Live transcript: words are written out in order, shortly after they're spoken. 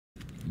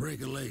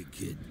break a leg,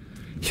 kid.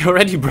 He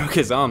already broke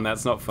his arm.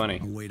 That's not funny.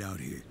 I'll wait out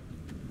here.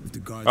 If the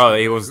guards Oh,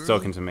 he was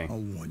talking to me. I'll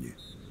warn you.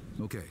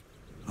 Okay.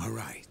 All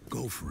right,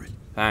 go for it.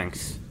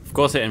 Thanks. Of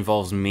course it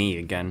involves me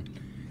again.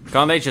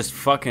 Can't they just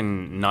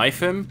fucking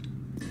knife him?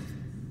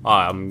 Oh,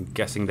 I'm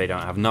guessing they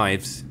don't have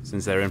knives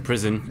since they're in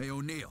prison. Hey,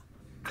 O'Neill.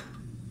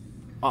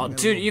 Oh,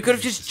 dude, you could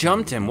have just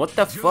jumped him. What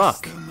the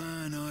fuck? Just the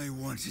man I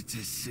wanted to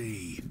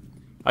see.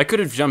 I could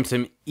have jumped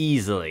him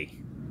easily.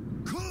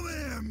 Come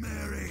here,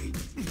 Mary.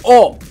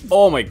 Oh!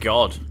 Oh my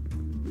god.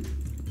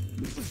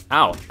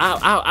 Ow. Ow,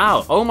 ow,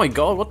 ow. Oh my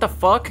god, what the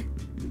fuck?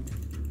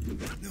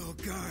 No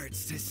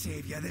guards to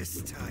save you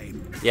this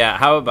time. Yeah,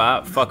 how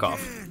about fuck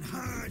off? Again,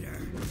 harder.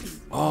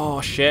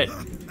 Oh shit.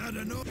 I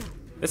don't know.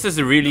 This is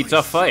a really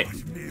tough fight.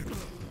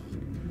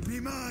 Me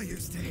ma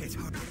used to hit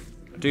hard.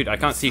 Dude, I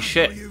can't see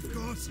shit. You've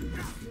got.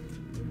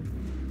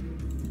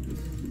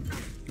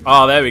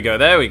 Oh, there we go,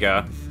 there we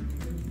go.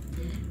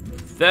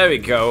 There we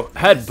go.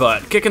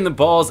 Headbutt, kicking the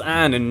balls,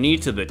 and a knee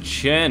to the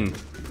chin.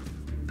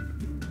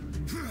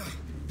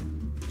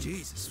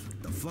 Jesus,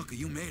 what the fuck are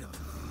you made of?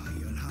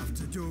 You'll have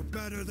to do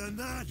better than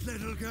that,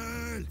 little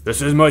girl.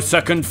 This is my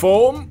second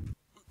form.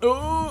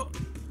 Oh,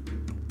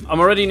 I'm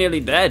already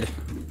nearly dead.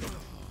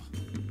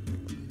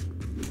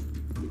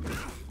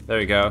 There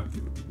we go.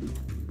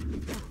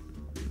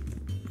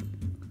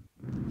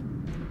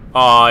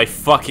 Oh, I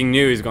fucking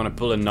knew he was gonna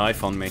pull a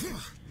knife on me.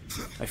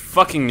 I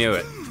fucking knew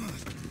it.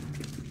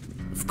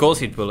 Of course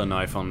he'd pull a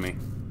knife on me.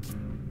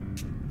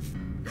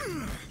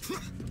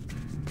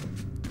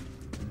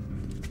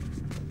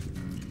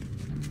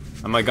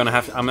 Am I gonna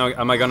have to,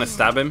 am I gonna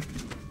stab him?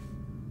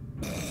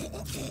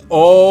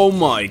 Oh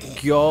my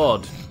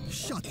god.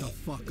 Shut the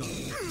fuck up.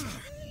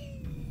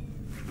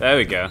 There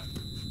we go.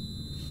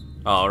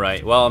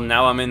 Alright, well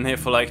now I'm in here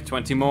for like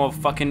 20 more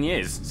fucking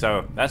years,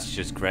 so that's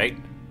just great.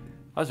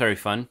 That was very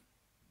fun.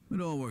 It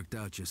all worked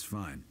out just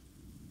fine.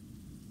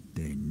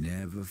 They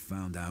never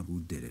found out who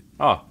did it.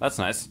 Oh, that's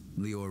nice.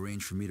 Leo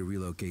arranged for me to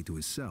relocate to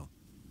his cell.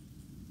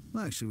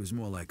 Well, actually, it was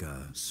more like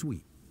a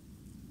suite.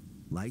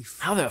 Life.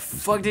 How the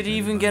fuck did he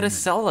even get a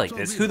cell like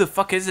this? Who the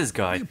fuck is this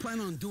guy? What do you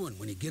plan on doing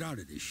when you get out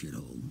of this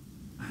shithole?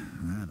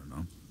 I don't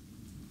know.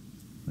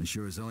 I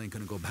sure as hell ain't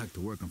gonna go back to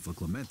working for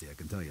Clemente, I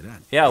can tell you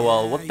that. Yeah,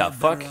 well, what the You're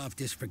fuck? better off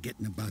just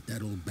forgetting about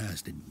that old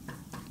bastard.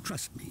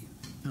 Trust me,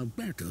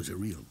 Alberto's a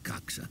real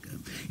cocksucker,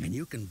 and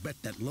you can bet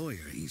that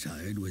lawyer he's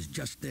hired was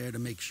just there to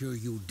make sure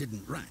you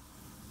didn't rat.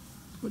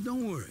 But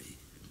don't worry,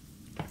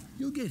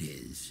 you'll get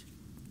his.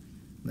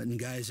 Letting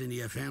guys into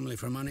your family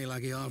for money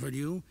like he offered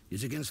you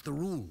is against the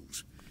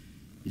rules.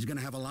 He's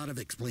gonna have a lot of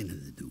explaining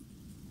to do.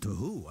 To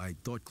who? I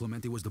thought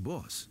Clemente was the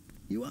boss.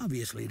 You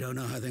obviously don't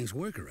know how things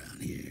work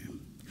around here.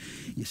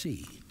 You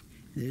see,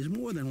 there's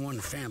more than one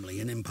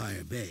family in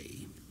Empire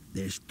Bay.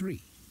 There's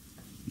 3.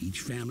 Each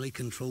family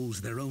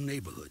controls their own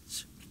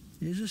neighborhoods.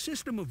 There's a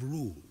system of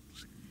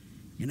rules.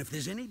 And if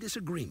there's any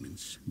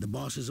disagreements, the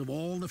bosses of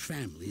all the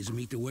families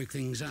meet to work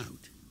things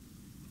out.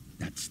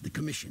 That's the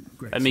commission.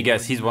 Great. Let me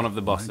guess, he's one of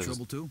the Am I in bosses.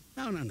 trouble too?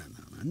 No,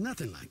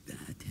 nothing like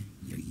that.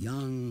 You're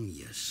young,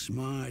 you're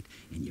smart,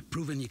 and you've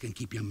proven you can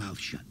keep your mouth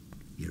shut.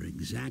 You're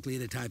exactly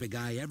the type of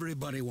guy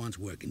everybody wants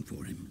working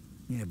for him.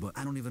 Yeah, but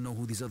I don't even know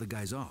who these other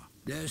guys are.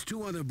 There's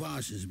 2 other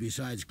bosses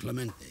besides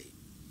Clemente.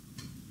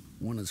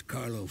 One is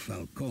Carlo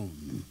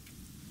Falcone.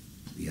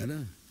 The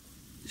other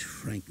is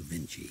Frank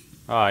Vinci.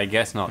 Oh, I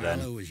guess not then.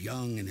 Carlo is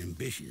young and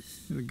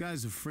ambitious. The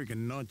guy's a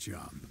freaking nut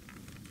job.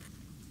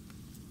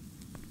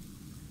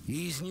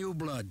 He's new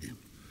blood,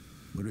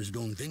 whereas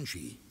Don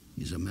Vinci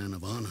is a man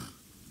of honor.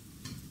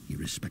 He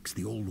respects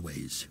the old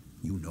ways.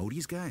 You know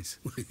these guys?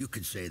 You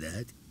could say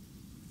that.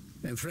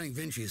 And Frank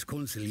Vinci is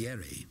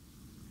consigliere.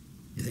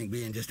 You think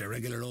being just a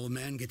regular old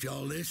man gets you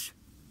all this?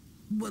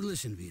 But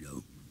listen,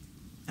 Vito.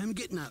 I'm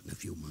getting out in a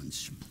few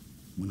months.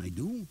 When I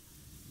do,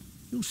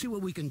 you'll see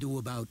what we can do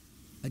about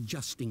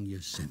adjusting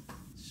your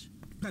sentence.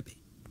 Pepe,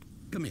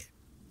 come here.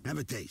 Have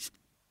a taste.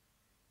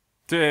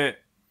 Dude,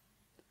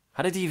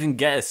 how did he even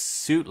get a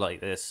suit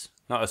like this?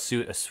 Not a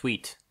suit, a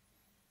suite.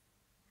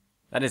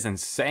 That is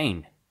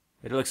insane.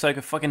 It looks like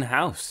a fucking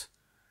house.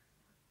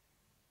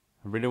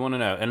 I really want to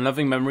know. In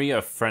loving memory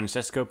of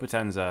Francesco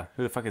Potenza.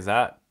 Who the fuck is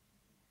that?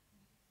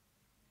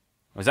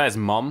 Was that his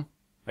mom?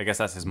 I guess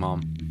that's his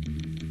mom.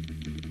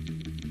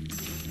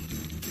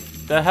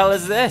 The hell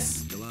is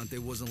this? Galante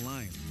wasn't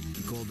lying.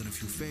 He called in a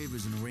few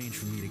favors and arranged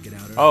for me to get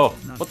out early. Oh,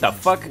 Not what the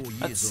for fuck? 4 years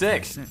That's over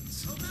sick. my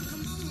sentence.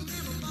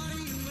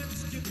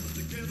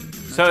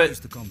 So He it,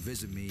 used to come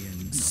visit me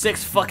and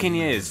 6 fucking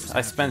years.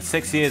 I spent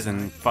 6 years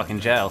in fucking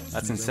jail.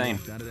 That's insane.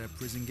 Out of that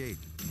prison gate.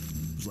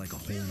 It was like a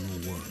whole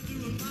new world.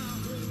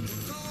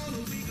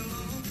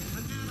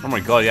 Oh my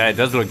god, yeah, it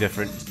does look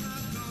different.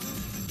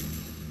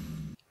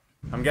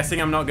 I'm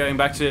guessing I'm not going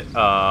back to...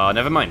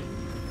 never mind.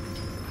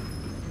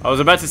 I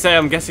was about to say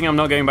I'm guessing I'm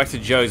not going back to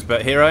Joe's,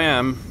 but here I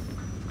am.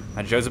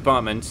 At Joe's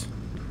apartment.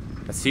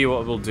 Let's see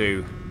what we'll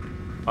do.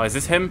 Oh, is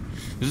this him?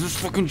 Is this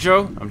fucking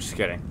Joe? I'm just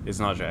kidding. It's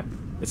not Joe.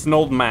 It's an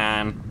old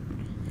man.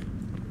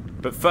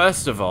 But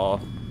first of all,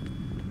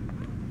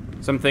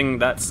 something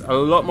that's a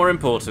lot more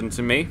important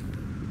to me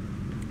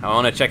I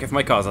want to check if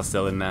my cars are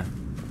still in there.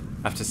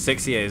 After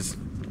 6 years.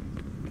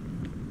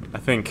 I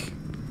think.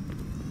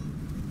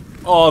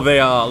 Oh, they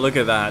are. Look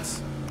at that.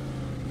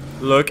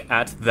 Look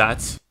at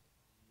that.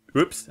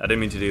 Whoops, I didn't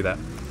mean to do that.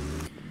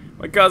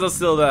 My cars are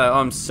still there. Oh,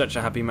 I'm such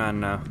a happy man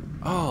now.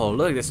 Oh,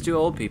 look, there's 2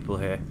 old people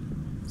here.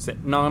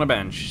 Sitting on a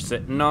bench.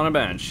 Sitting on a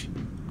bench.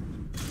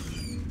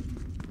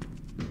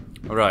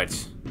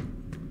 Alright.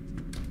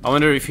 I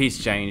wonder if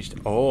he's changed.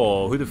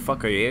 Oh, who the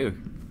fuck are you?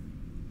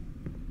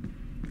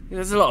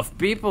 There's a lot of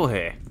people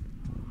here.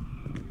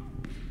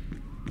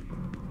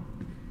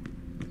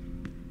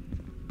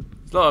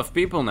 There's a lot of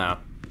people now.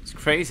 It's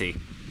crazy.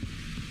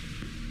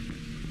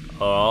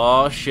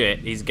 Oh shit,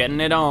 he's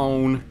getting it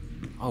on.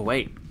 Oh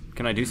wait,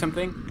 can I do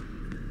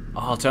something? Oh,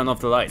 I'll turn off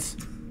the lights.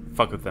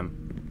 Fuck with them.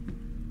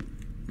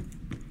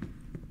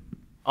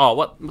 Oh,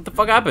 what the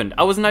fuck happened?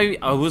 I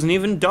wasn't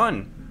even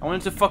done. I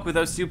wanted to fuck with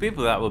those 2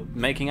 people that were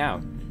making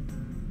out.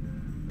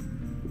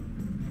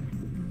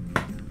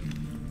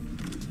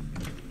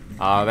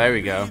 Ah, there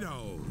we go.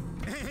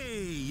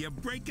 Hey, you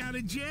break out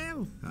of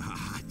jail?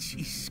 Ah,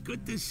 jeez,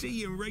 good to see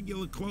you in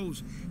regular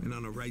clothes and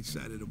on the right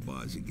side of the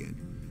bars again.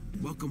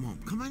 Welcome home.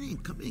 Come on in,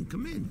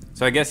 come in.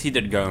 So I guess he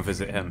did go and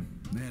visit him.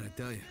 Man, I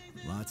tell you,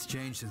 lots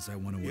changed since I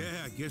went away.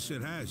 Yeah, I guess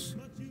it has.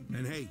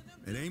 And hey,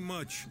 it ain't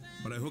much,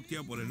 but I hooked you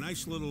up with a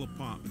nice little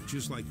apartment,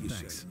 just like you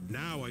said.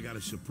 Now I got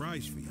a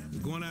surprise for you. We're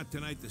going out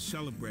tonight to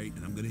celebrate,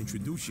 and I'm going to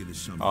introduce you to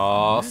someone.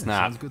 Oh, Yeah,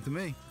 snap. sounds good to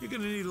me. You're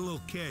going to need a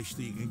little cash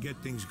so you can get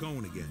things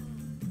going again.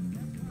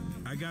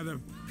 I got a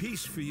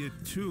piece for you,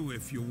 too,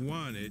 if you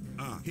want it.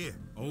 Ah, here.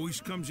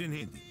 Always comes in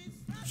handy.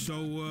 So,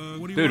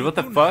 what do you Dude, want what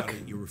to the do fuck? now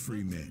that you're a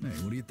free man?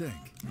 Hey, what do you think?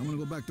 I'm gonna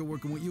go back to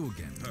working with you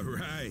again. All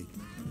right.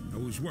 I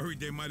was worried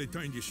they might have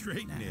turned you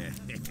straight in there.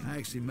 I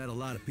actually met a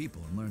lot of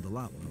people and learned a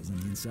lot while I was on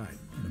the inside.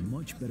 Had a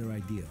much better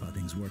idea of how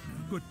things work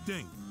now. Good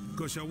thing,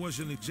 because I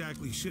wasn't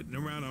exactly sitting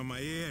around on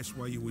my ass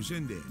while you was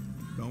in there.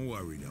 Don't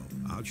worry, though.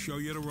 I'll show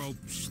you the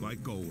ropes,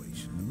 like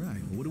always. All right,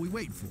 well, what are we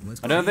waiting for? Let's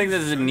go. I don't think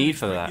there's a need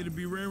for that. You to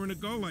be raring to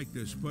go like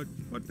this, but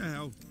what the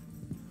hell?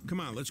 Come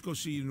on, let's go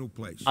see your new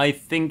place. I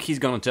think he's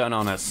gonna turn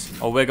on us.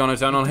 Or we're gonna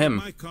turn on him.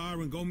 My car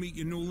and go meet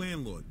your new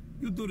landlord.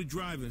 You do the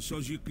driving so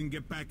you can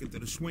get back into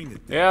the swing of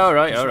things. Yeah,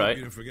 alright, Just hope alright.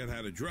 You didn't forget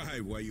how to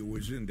drive while you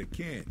was in the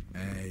can.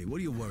 Hey, what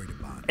are you worried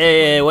about?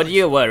 Hey, what are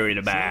you worried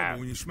Sure, about? but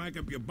when you smack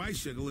up your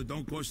bicycle, it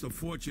don't cost a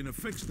fortune to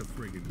fix the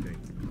friggin' thing.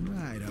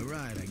 All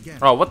right, I get it.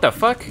 Oh, what the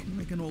fuck? You're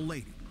like an old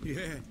lady. Yeah,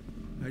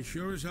 I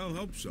sure as hell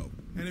hope so.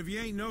 And if you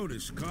ain't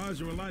noticed,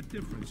 cars are a lot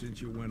different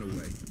since you went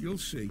away. You'll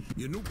see.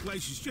 Your new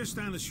place is just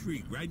down the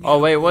street, right? Oh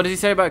wait, what did he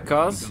say about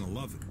cars? You're gonna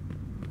love it.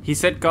 He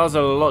said cars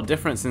are a lot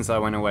different since I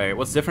went away.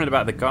 What's different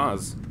about the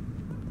cars?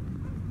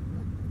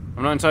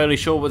 I'm not entirely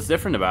sure what's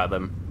different about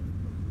them.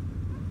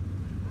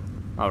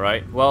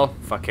 Alright, well,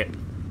 fuck it.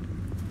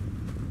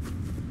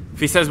 If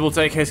he says we'll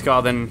take his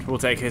car, then we'll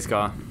take his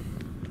car.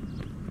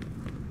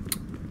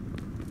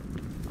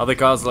 Are the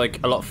cars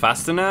like a lot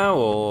faster now,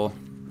 or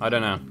I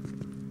don't know.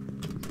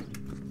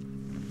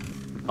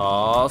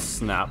 Oh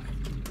snap.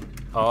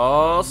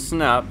 Oh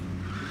snap.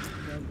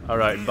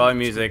 Alright, buy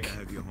music.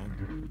 Have you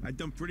home. I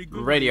done pretty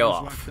good. Radio when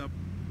I was off. locked up,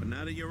 but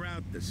now that you're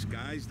out, the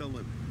sky's the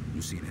limit.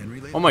 You seen Henry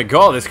lately? Oh my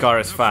god, this car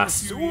is Not for a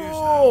fast. few years now.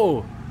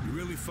 Whoa! You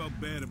really felt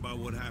bad about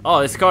what happened.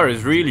 Oh, this car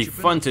is really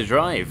fun to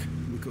drive.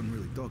 We couldn't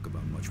really talk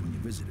about much when you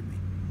visited me.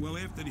 Well,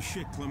 after the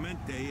shit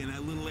Clemente and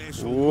that little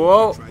asshole.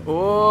 Whoa, tried to-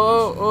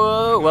 whoa,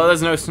 whoa. Well,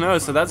 there's no snow,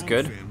 so that's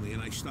good. Family,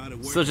 and I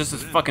started Still working just for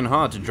as them. fucking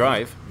hard to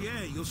drive. Yeah,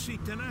 you'll see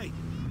tonight.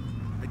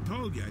 I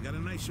told you I got a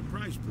nice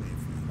surprise plan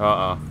for you.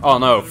 Uh-oh. Oh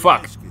no,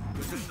 fuck. Ask it.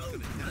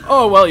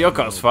 Oh, well, your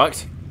car's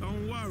fucked.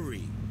 Don't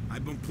worry.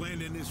 I've been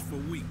planning this for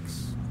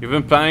weeks. You've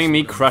been planning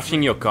me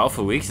crashing your car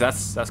for weeks?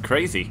 That's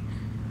crazy.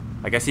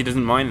 I guess he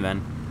doesn't mind then.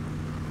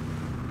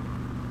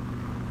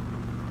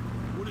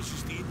 What is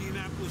this, the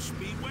Indianapolis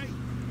Speedway?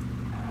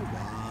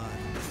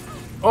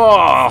 Oh!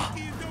 What are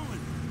you doing?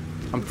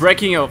 I'm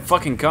breaking your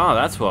fucking car,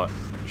 that's what.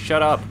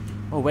 Shut up.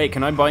 Oh wait,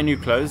 can I buy new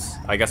clothes?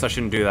 I guess I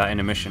shouldn't do that in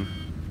a mission.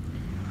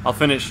 I'll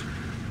finish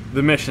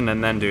the mission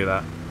and then do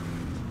that.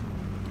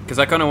 Because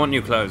I kind of want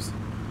new clothes.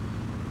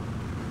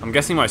 I'm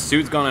guessing my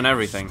suit's gone and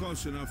everything.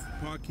 Close enough.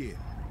 Park here.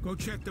 Go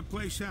check the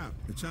place out.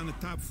 It's on the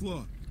top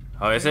floor.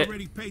 Oh, is I it?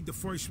 already paid the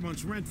first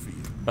month's rent for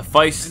you. A And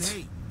feist.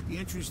 hey, the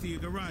entrance to your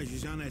garage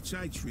is on that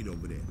side street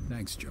over there.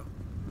 Thanks, Joe.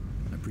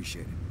 I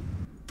appreciate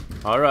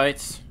it.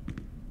 Alright.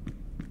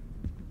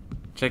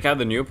 Check out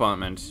the new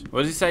apartment.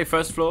 What does he say,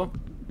 first floor?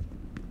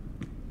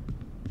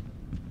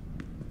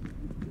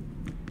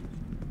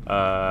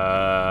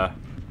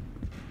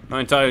 Not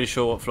entirely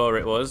sure what floor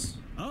it was.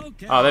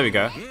 Okay. Oh, there we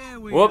go. Here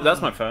we Whoop, are.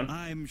 that's my phone.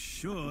 I'm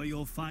sure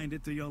you'll find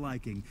it to your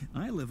liking.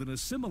 I live in a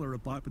similar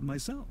apartment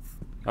myself.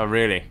 Oh,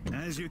 really?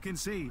 As you can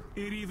see,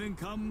 it even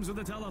comes with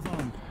a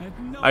telephone.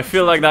 And no I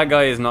feel like that extra-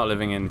 guy is not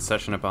living in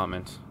such an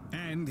apartment.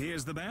 And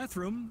here's the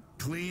bathroom,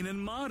 clean and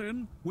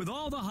modern, with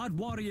all the hot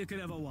water you could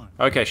ever want.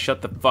 Okay,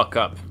 shut the fuck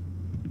up.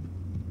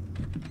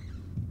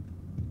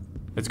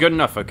 It's good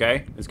enough,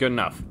 okay? It's good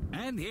enough.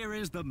 And here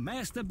is the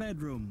master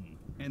bedroom.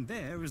 And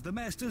there is the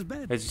master's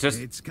bed.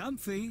 It's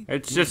comfy.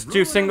 It's just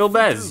 2 single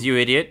beds, you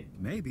idiot.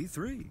 Maybe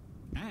 3.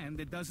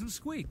 And it doesn't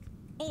squeak.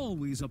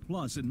 Always a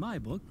plus in my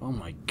book. Oh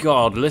my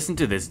god, listen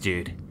to this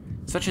dude.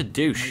 Such a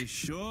douche. I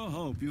sure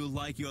hope you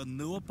like your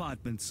new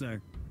apartment,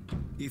 sir.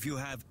 If you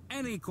have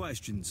any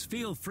questions,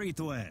 feel free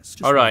to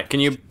ask. Alright, can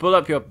you pull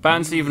up your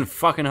pants even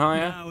fucking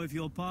higher? Now, if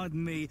you'll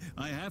pardon me,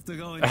 I have to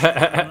go and check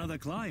out another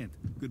client.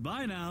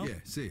 Goodbye now. Yeah,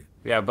 see you.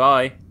 Yeah,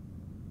 bye.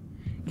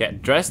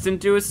 Get dressed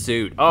into a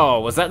suit. Oh,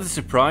 was that the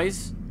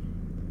surprise?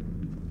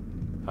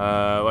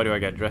 Why do I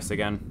get dressed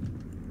again?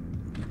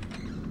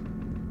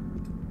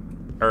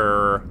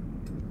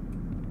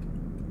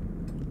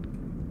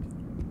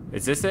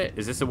 Is this it?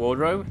 Is this a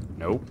wardrobe?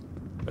 Nope.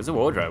 There's a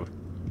wardrobe.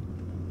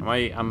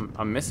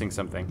 I'm missing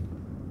something.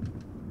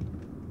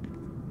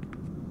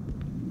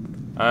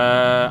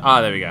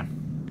 There we go.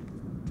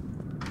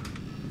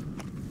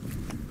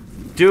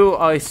 Do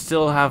I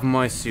still have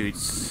my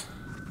suits?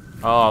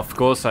 Oh, of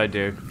course I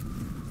do.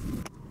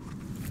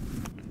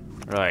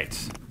 Right.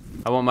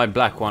 I want my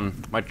black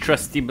one. My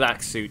trusty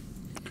black suit.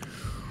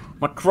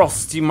 My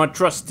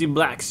trusty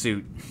black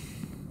suit.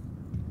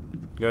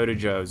 Go to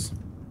Joe's.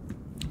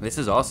 This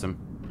is awesome.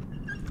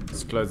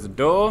 Let's close the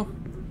door.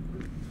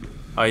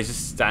 Oh, he's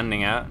just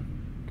standing out.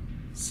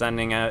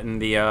 Standing out in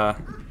the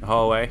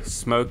hallway,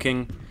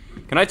 smoking.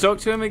 Can I talk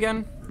to him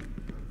again?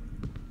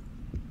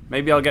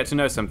 Maybe I'll get to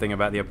know something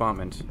about the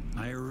apartment.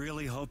 I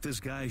really hope this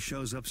guy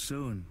shows up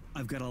soon.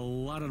 I've got a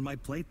lot on my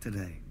plate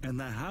today, and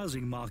the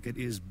housing market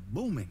is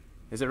booming.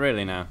 Is it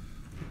really now?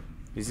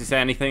 Does he say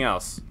anything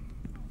else?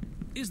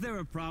 Is there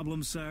a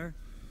problem, sir?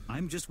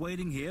 I'm just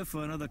waiting here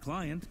for another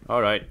client.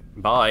 Alright,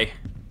 bye.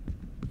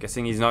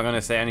 Guessing he's not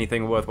gonna say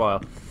anything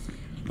worthwhile.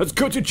 Let's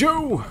go to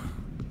Joe!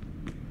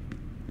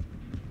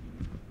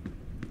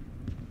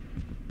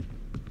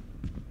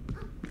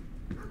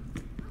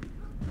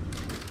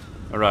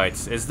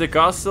 Alright, is the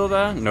car still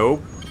there?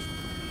 Nope.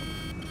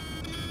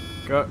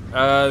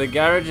 The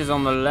garage is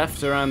on the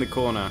left around the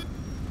corner.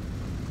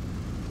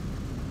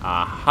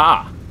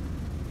 Aha!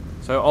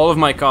 So all of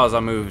my cars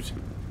are moved,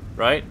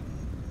 right?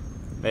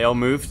 They all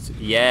moved?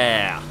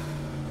 Yeah!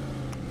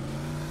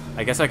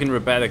 I guess I can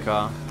repair the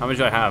car. How much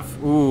do I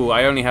have? Ooh,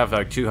 I only have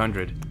like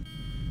 200.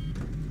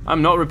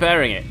 I'm not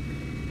repairing it.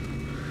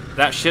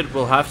 That shit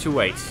will have to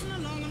wait.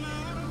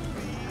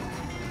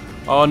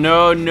 Oh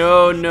no,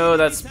 no, no,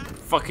 that's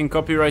fucking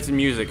copyrighted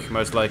music,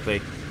 most likely.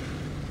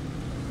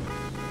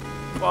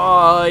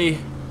 Bye!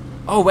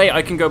 Oh wait,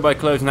 I can go buy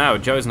clothes now.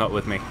 Joe's not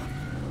with me.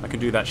 I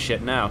can do that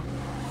shit now.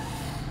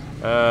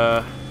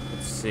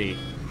 Let's see.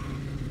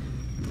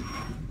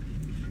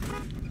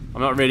 I'm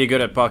not really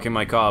good at parking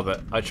my car,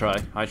 but I try.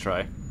 I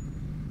try.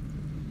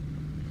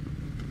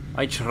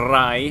 I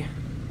try.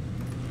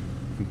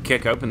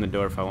 Kick open the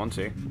door if I want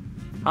to.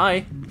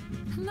 Hi.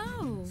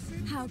 Hello.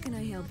 How can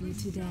I help you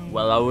today?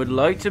 Well, I would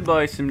like to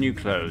buy some new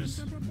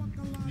clothes.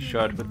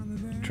 Shirt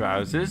with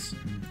trousers.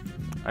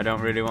 I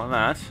don't really want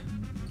that.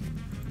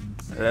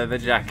 Leather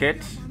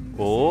jacket.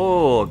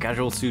 Oh,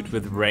 casual suit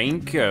with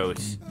raincoat.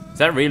 Is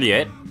that really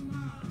it?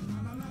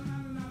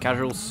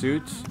 Casual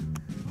suit.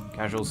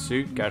 Casual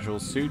suit. Casual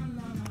suit.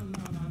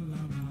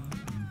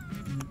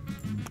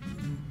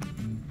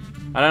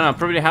 I don't know. I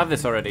probably have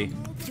this already.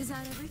 Is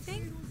that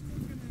everything?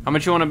 How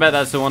much you want to bet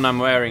that's the one I'm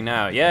wearing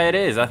now? Yeah, it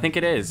is. I think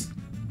it is.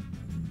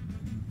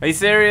 Are you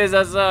serious?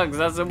 That sucks.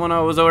 That's the one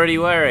I was already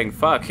wearing.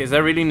 Fuck. Is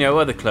there really no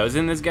other clothes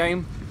in this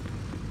game?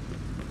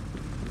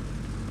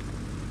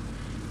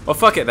 Well,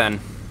 fuck it then.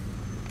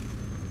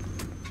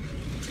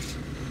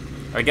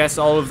 I guess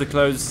all of the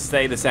clothes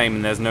stay the same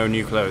and there's no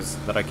new clothes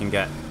that I can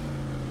get.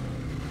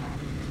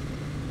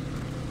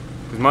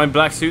 Because my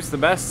black suit's the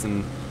best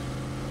and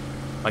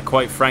I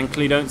quite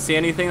frankly don't see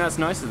anything that's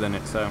nicer than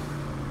it, so.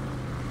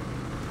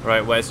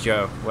 Right, where's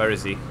Joe? Where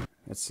is he?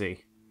 Let's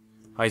see.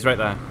 Oh, he's right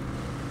there.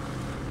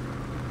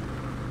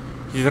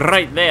 He's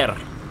right there.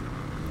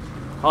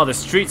 Oh, the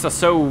streets are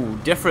so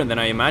different than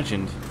I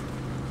imagined.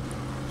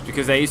 It's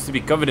because they used to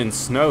be covered in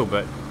snow,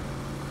 but...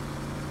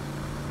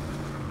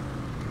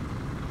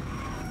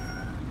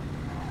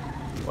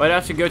 Why'd I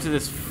have to go to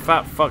this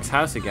fat fuck's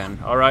house again?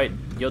 Alright,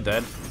 you're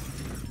dead.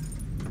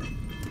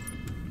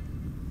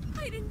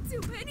 I didn't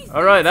do anything.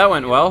 Alright, that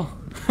went well.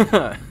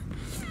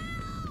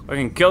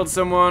 Fucking killed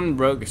someone,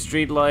 broke a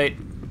street light.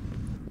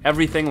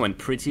 Everything went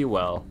pretty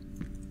well.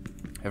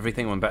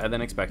 Everything went better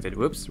than expected.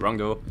 Whoops, wrong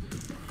door.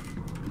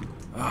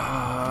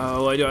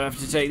 Oh, why do I have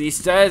to take these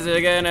stairs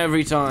again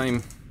every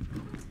time?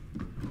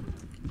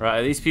 Right,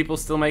 are these people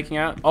still making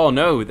out? Oh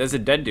no, there's a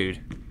dead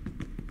dude.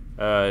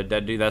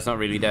 Dead dude, that's not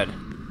really dead.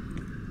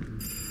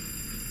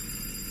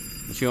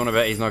 But you wanna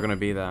bet he's not gonna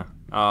be there?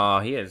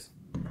 Ah, he is.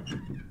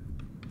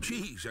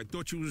 Jeez, I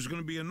thought you was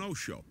gonna be a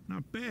no-show.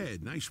 Not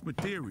bad, nice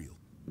material.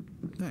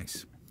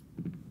 Thanks.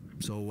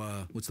 So,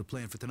 what's the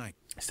plan for tonight?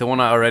 It's the one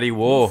I already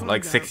wore,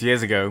 like 6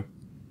 years ago.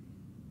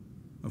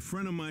 A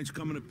friend of mine's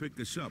coming to pick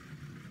us up.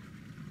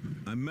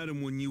 I met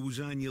him when you was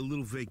on your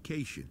little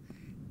vacation.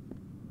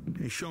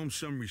 Hey, show him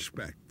some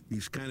respect.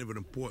 He's kind of an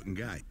important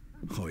guy.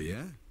 Oh,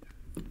 yeah?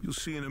 You'll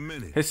see in a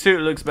minute. His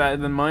suit looks better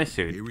than my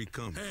suit. Here he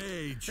comes.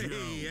 Hey, Joe.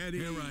 Hey, Eddie.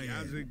 Here I am.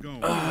 How's it going?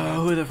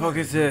 Oh, who the fuck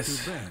is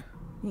this? Too bad.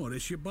 Oh,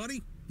 this your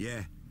buddy?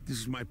 Yeah, this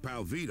is my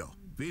pal Vito.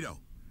 Vito,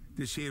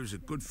 this here is a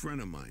good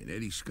friend of mine,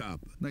 Eddie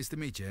Scarpa. Nice to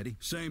meet you, Eddie.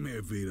 Same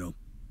here, Vito.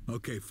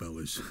 Okay,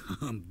 fellas.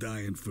 I'm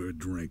dying for a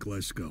drink.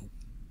 Let's go.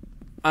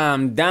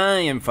 I'm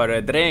dying for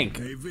a drink.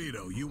 Hey,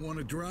 Vito, you want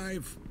to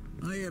drive?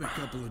 I had a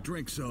couple of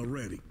drinks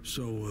already,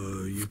 so,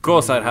 you... Of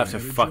course I'd have to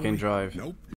headed, fucking Joey? drive. Nope.